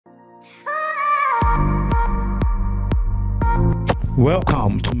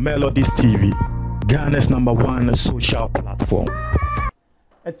Welcome to Melodies TV, Ghana's #1 social platform.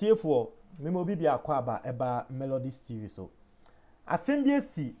 Etiefo, memo bibia kwaba eba Melodies TV so. Asembie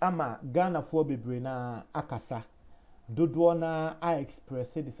si ama Ghana for bebre na akasa. Dodo na I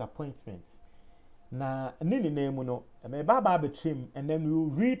express disappointment. Na nini name no, me baba betrim and then we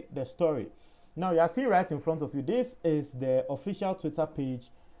will read the story. Now you are seeing right in front of you. This is the official Twitter page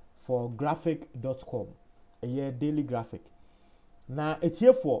for graphic.com, a year daily graphic. Now it's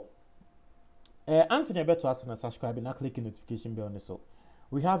here for answer your better to subscribe and click the notification bell on this. So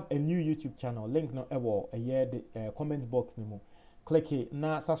we have a new YouTube channel, link no ever a year the comment box nimo. Click it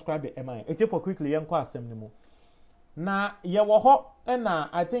now, subscribe it. It's here for quickly young class nimo. Now yeah and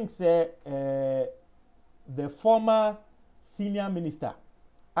I think say the former senior minister,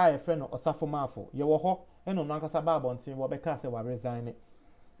 a friend of Osafo Marfo, Yawaho, and on Nankasa Babontin, Wabeka say wa resign.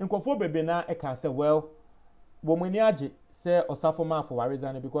 And Akufo bebe na eka say well, womaniaji say Osafo Marfo wa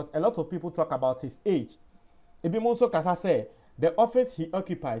resign because a lot of people talk about his age. Ebi monso kasa say the office he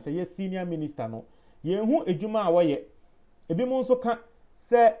occupies, say senior minister no, ye hu ejuma awoye. Ebi monso ka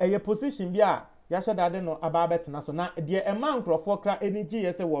say a position bia yasha dade no ababet na so na de e man krofo kra energy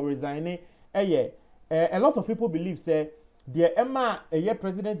ye say wa resign a lot of people believe say the Emma a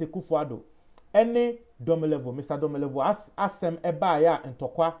President Akufo Addo any Domelevo Mr. Domelevo asem eba ya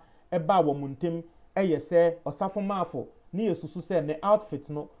ntokwa eba wo muntim say Osafo Marfo ni yesusu say ne outfit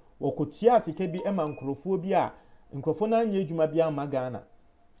no wokotua sike bi ema nkrofo bi a nkrofo na anya adwuma bi ama Ghana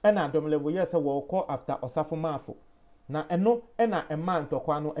ena Domelevo say wo call after Osafo Marfo na eno ena ema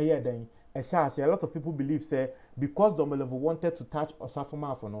ntokwa no den a lot of people believe say because Domelevo wanted to touch Osafo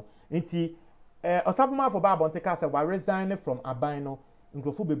Marfo no nti Osafo Marfo ba bonte ka say wa resign from aban no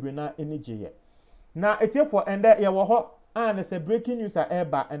nkrofo bebre na energy ye na etiefo ende ye wo ho and say breaking news a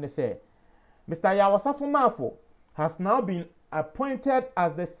eba and say Mr. Osafo Marfo has now been appointed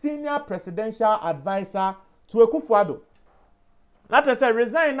as the senior presidential advisor to Akufo Addo. That say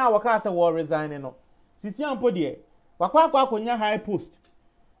resign now waka say wo resign no sisi ampo de wakwa akonya high post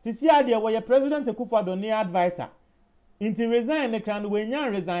sisi ade wo ye president Akufo Addo ne advisor inti resign ne kran we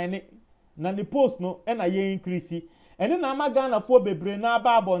nya resign na the post no na ye increase and then ama Ghana for bebre na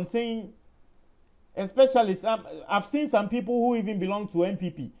ba bonten especially I've seen some people who even belong to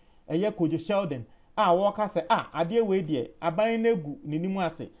MPP eye Kojo Sheldon work say ade we there aban negu ninimu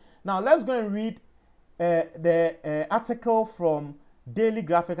ase. Now let's go and read the article from Daily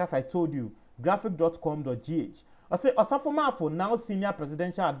Graphic as I told you, graphic.com.gh. I say Osafo Marfo now senior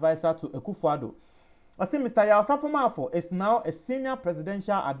presidential advisor to Akufo Addo. I say Mr. Osafo Marfo is now a senior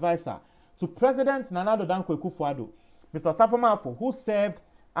presidential advisor to President Nana Addo Akufo Addo. Mr. Osafo Marfo, who served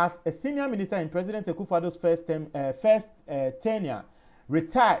as a senior minister in President Akufo Addo's first tenure,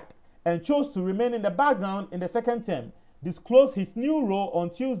 retired and chose to remain in the background in the second term, disclosed his new role on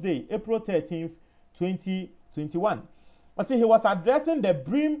Tuesday, April 13th, 2021. I say he was addressing the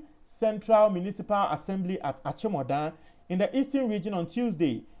Brim Central Municipal Assembly at Achimota in the Eastern Region on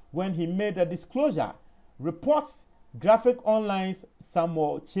Tuesday when he made a disclosure. Reports Graphic Online's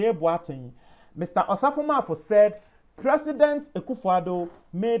Samuel Cheboating. Mr. Osafo Marfo said President Akufo Addo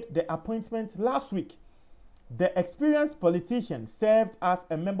made the appointment last week. The experienced politician served as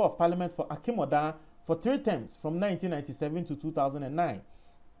a member of parliament for Akimoda for 3 terms from 1997 to 2009.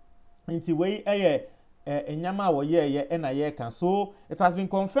 Inti wey enyama wo ye na ye kan. So it has been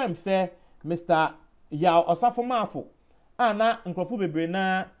confirmed say Mr. Osafo Marfo na nkrofo bebre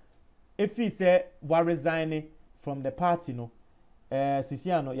na efi say wa resign from the party no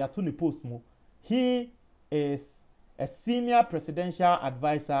Sisiano Yatuni post mo. He is a senior presidential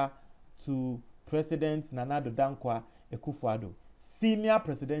advisor to President Nana Addo Akufo Addo. Senior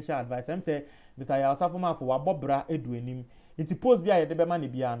presidential advisor. I'm say Mr. Osafo Marfo wa bobra edu enim. Inti post bia ye de bema ne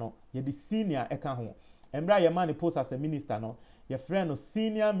bia no ye the senior eka ho. Embra ye man post as a minister no ye friend no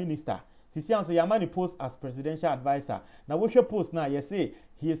senior minister. Sisiano so ye man post as presidential advisor. Now we should post now ye say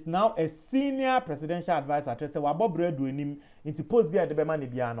he is now a senior presidential advisor. Say wa bobra edu enim. Inti post bia de bema ne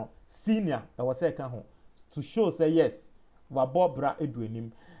bia no senior e wo say eka ho to show say yes wa bobra edu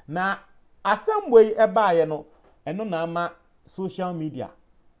enim. Na asem way eba ye no eno na ama social media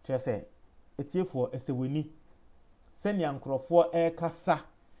say etiefo eseweni senior nkrofo kasa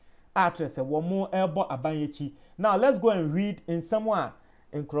say womo ebo abanyechi. Now let's go and read in someone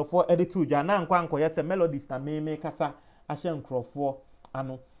nkrofo editu dwa na nkwa say melodies na meme kasa ahye nkrofo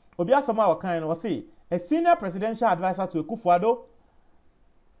ano obi asama wakan no say a senior presidential advisor to Akufo Addo.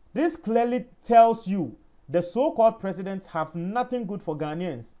 This clearly tells you the so-called presidents have nothing good for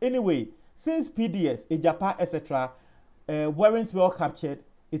Ghanaians. Anyway, since PDS, Ejapa, etc. Weren't well captured,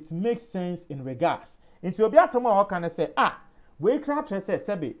 it makes sense in regards. Into obi atama o kan say we kra tre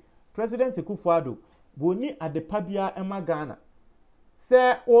say President Akufo Addo woni adepa bia ema Ghana.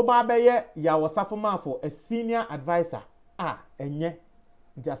 Say oba beye ya Osafo Marfo a senior advisor. Enye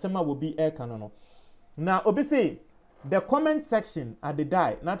jasema will be air canon. Now obi say the comment section at the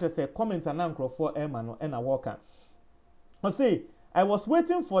die, not just say comments and anchor for Emano and a walker. I say I was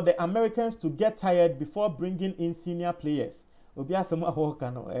waiting for the Americans to get tired before bringing in senior players. Obi asema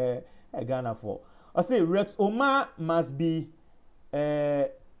walker no Ghana for. I say Rex Omar must be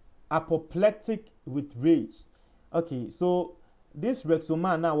apoplectic with rage. Okay, so this Rex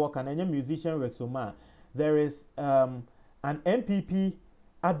Omar now walker and musician Rex Omar. There is an MPP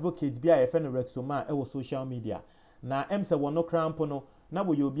advocate bi a yefene Rex Omar e wo social media. Na emse wono krampo no na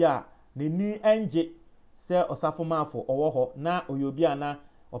wo yobi a ne ni enje se Osafo Marfo owo ho na oyobi a na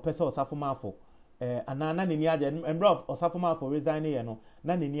opese Osafo Marfo ana na ne ni age embro Osafo Marfo resign ye no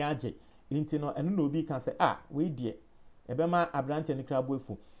na ne ni age nti no eno na obi kan say we die ebe ma abrante ne krabo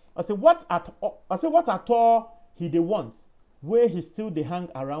efu I say what at all he dey want where he still dey hang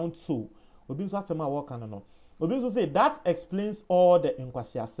around so obi nso asema work kan no obi nso say that explains all the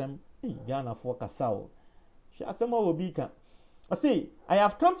inkwasi asem Ghana for kasao she asema obi kan I say I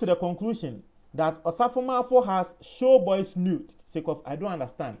have come to the conclusion that Osafo Marfo has showboys nude sake of I don't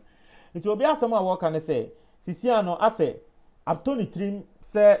understand nti obi asema work kan say sisia no ase Abtoni trim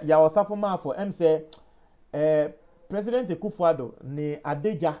say ya Osafo Marfo say President Akufo Addo ne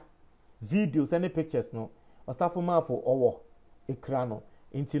adeja videos and pictures no Osafo Marfo owo ekra no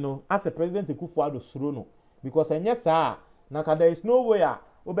nti no as a President Akufo Addo suro no because enye saa na there is no way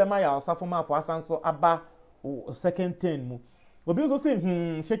obema ya Osafo Marfo asanso aba second turn mu obi also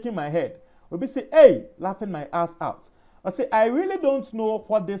say shaking my head obi say hey laughing my ass out I say I really don't know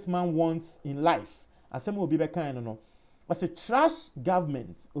what this man wants in life asem obi be kan no I say trash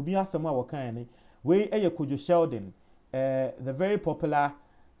government obi asema wo kan ni we Kojo Sheldon the very popular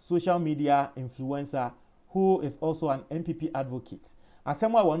social media influencer who is also an MPP advocate.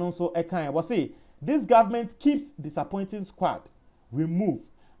 Asema wanonso ekan was say this government keeps disappointing squad. Remove.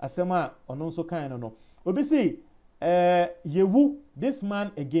 Asema ononso kan no. Obi say yewu this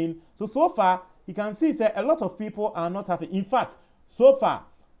man again. So far you can see say a lot of people are not happy. In fact, so far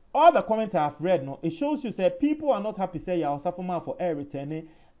all the comments I have read no it shows you say people are not happy say ya Osafo Marfo for returning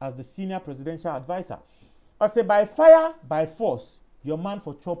as the senior presidential advisor. I say by fire, by force, your man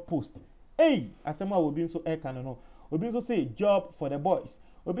for chop post. Hey, asema obi nso can no. Obi nso say job for the boys.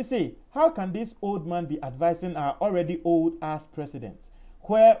 Obi say, how can this old man be advising our already old ass president?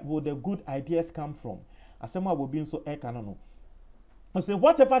 Where will the good ideas come from? Asema obi nso can no. I say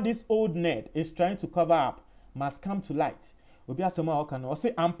whatever this old nerd is trying to cover up must come to light. Obi asema can no. I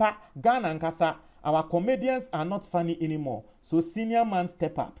say ampa Ghana nkasa our comedians are not funny anymore. So senior man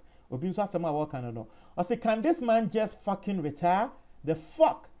step up. Obi nso asema wo kan no. I say can this man just fucking retire? The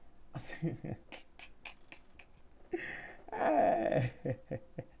fuck?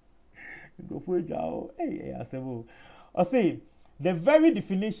 Go for it, hey, asemo. I say the very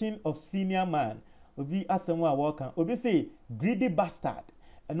definition of senior man. Obi asema wo kan. Obi say greedy bastard.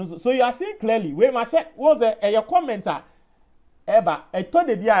 And also, so you are seeing clearly. Where my check was a commenter. Eba, I told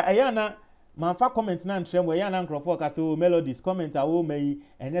the bia ayana manfa comment na ntrem we yana nkrofo ka say melodies comment awo mai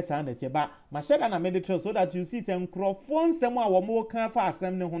ene sa na tie ba ma share na medical so that you see some nkrofo nsem a wo mo kan fa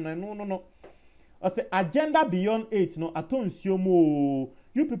asem ne ho no I say agenda beyond 8 no atonsuo mo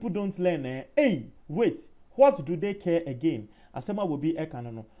you people don't learn hey wait what do they care again asema will be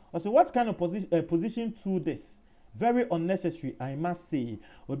ekan no I say what kind of position to this very unnecessary I must say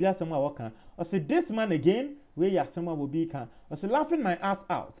obi asema wokan I say this man again where asema will be kan I say laughing my ass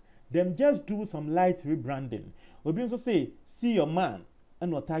out. Them just do some light rebranding. Obi also say, see your man,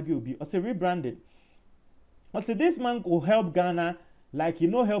 and what tag you be. I say rebranding. I say this man will help Ghana like he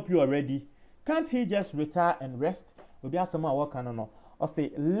no help you already. Can't he just retire and rest? Obi asama work no. I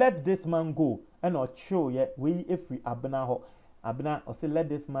say let this man go and not show ye we if we abna ho abna. I say let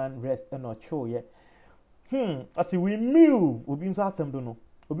this man rest and not show ye. I say we move. Obi also asem do no.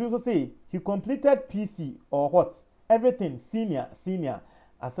 Obi also say he completed PC or what? Everything senior.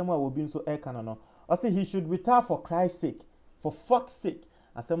 Asema will be so ekano. I say he should retire for Christ's sake, for fuck's sake.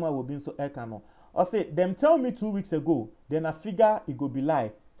 Asema will be so ekano. I say them tell me 2 weeks ago, then I figure it go be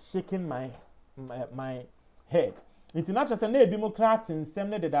lie, shaking my head. It's not just a Democrat in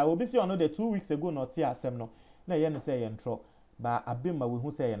Semne that I will be see another 2 weeks ago not here Semno. Na yen say entro, but Abimba we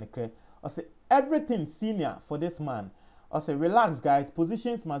who say yen clear. I say everything senior for this man. I say relax guys,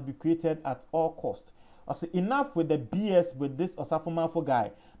 positions must be created at all cost. I say enough with the BS with this Osafo Marfo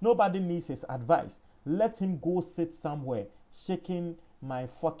guy. Nobody needs his advice. Let him go sit somewhere, shaking my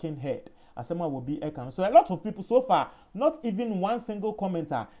fucking head. Asema will be ekan. So a lot of people so far, not even one single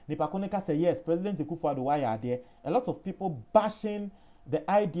commenter, Nipakoneka say yes, President Akufo Addo why are there? A lot of people bashing the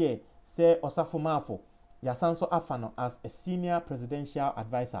idea, say Osafo Marfo, Yasanso Afano as a senior presidential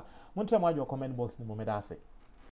advisor. Montre mo your comment box ni mo medase.